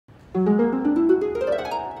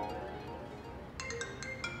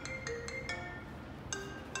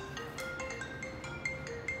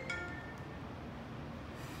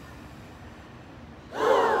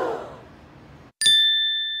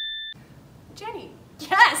Jenny.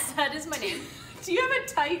 Yes, that is my name. Do you have a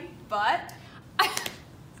tight butt? I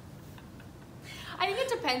think it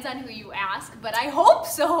depends on who you ask, but I hope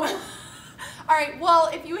so. All right,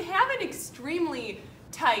 well, if you have an extremely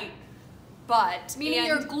tight butt. Meaning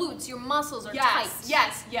your glutes, your muscles are yes, tight.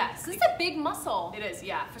 Yes, yes. This is a big muscle. It is,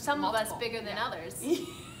 yeah. For some of us, Multiple. bigger than others.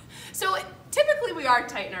 So typically we are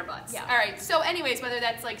tight in our butts. Yeah. All right, so anyways, whether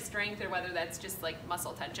that's like strength or whether that's just like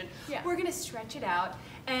muscle tension, yeah. we're gonna stretch it out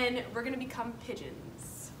and we're gonna become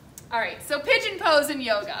pigeons. All right, so pigeon pose in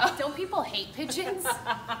yoga. Don't people hate pigeons?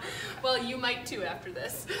 Well, you might too after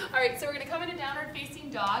this. All right, so we're gonna come into downward facing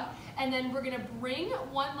dog, and then we're gonna bring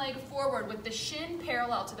one leg forward with the shin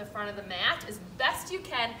parallel to the front of the mat as best you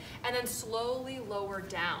can, and then slowly lower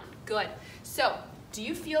down. Good. So, do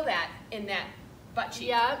you feel that in that butt cheek?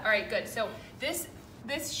 Yeah. All right, good. So this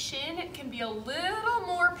shin can be a little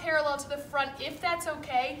more parallel to the front if that's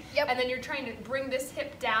okay. Yep. And then you're trying to bring this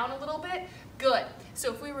hip down a little bit. Good.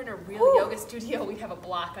 So if we were in a real yoga studio, we'd have a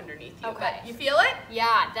block underneath you. Okay. But you feel it?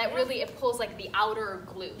 Yeah, that really, it pulls like the outer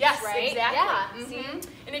glutes, Yes, right? exactly. Yeah.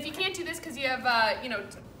 Mm-hmm. And if you can't do this because you have,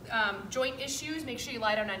 joint issues, make sure you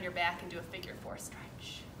lie down on your back and do a figure 4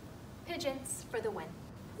 stretch. Pigeons for the win.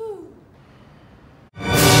 Woo.